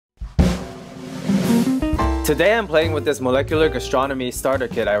Today I'm playing with this molecular gastronomy starter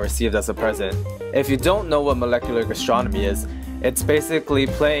kit I received as a present. If you don't know what molecular gastronomy is, it's basically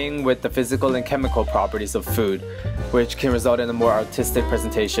playing with the physical and chemical properties of food, which can result in more artistic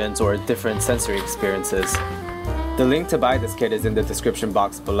presentations or different sensory experiences. The link to buy this kit is in the description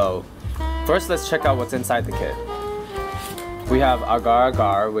box below. First, let's check out what's inside the kit. We have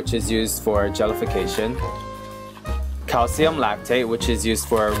agar-agar, which is used for jellification, calcium lactate, which is used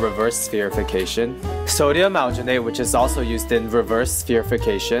for reverse spherification, sodium alginate, which is also used in reverse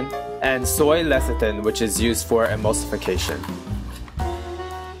spherification, and soy lecithin, which is used for emulsification.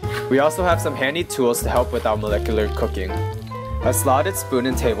 We also have some handy tools to help with our molecular cooking. A slotted spoon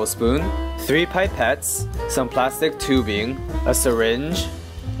and tablespoon, 3 pipettes, some plastic tubing, a syringe,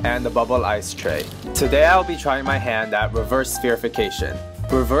 and a bubble ice tray. Today I'll be trying my hand at reverse spherification.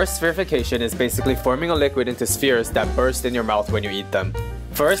 Reverse spherification is basically forming a liquid into spheres that burst in your mouth when you eat them.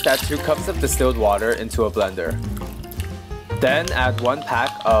 First, add 2 cups of distilled water into a blender. Then add 1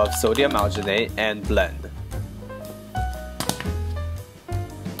 pack of sodium alginate and blend.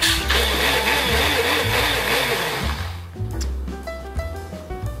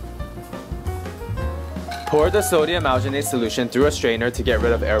 Pour the sodium alginate solution through a strainer to get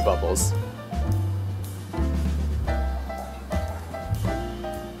rid of air bubbles.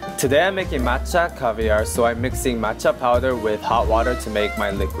 Today I'm making matcha caviar, so I'm mixing matcha powder with hot water to make my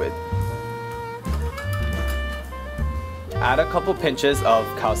liquid. Add a couple pinches of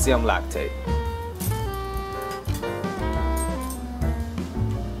calcium lactate.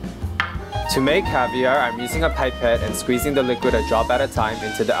 To make caviar, I'm using a pipette and squeezing the liquid a drop at a time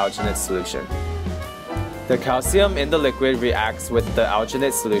into the alginate solution. The calcium in the liquid reacts with the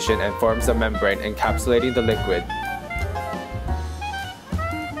alginate solution and forms a membrane encapsulating the liquid.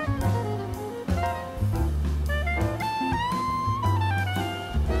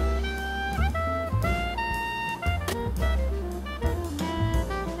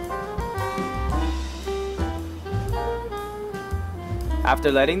 After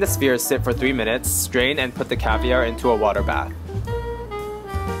letting the spheres sit for 3 minutes, strain and put the caviar into a water bath.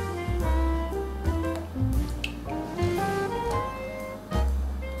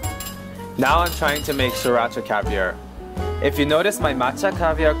 Now I'm trying to make Sriracha caviar. If you notice, my matcha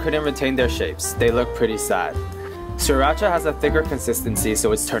caviar couldn't retain their shapes. They look pretty sad. Sriracha has a thicker consistency,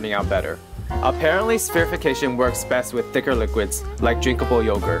 so it's turning out better. Apparently, spherification works best with thicker liquids, like drinkable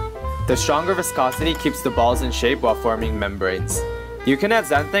yogurt. The stronger viscosity keeps the balls in shape while forming membranes. You can add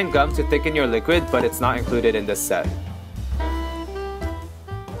xanthan gum to thicken your liquid, but it's not included in this set.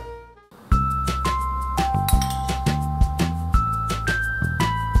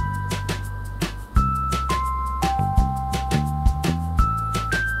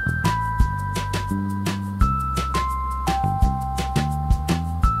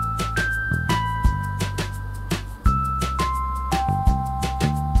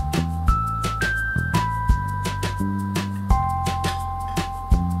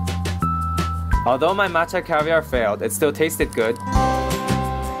 Although my matcha caviar failed, it still tasted good.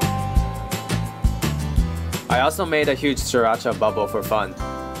 I also made a huge sriracha bubble for fun.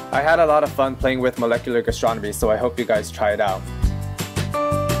 I had a lot of fun playing with molecular gastronomy, so I hope you guys try it out.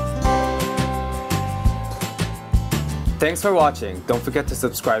 Thanks for watching. Don't forget to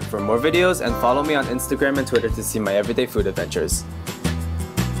subscribe for more videos and follow me on Instagram and Twitter to see my everyday food adventures.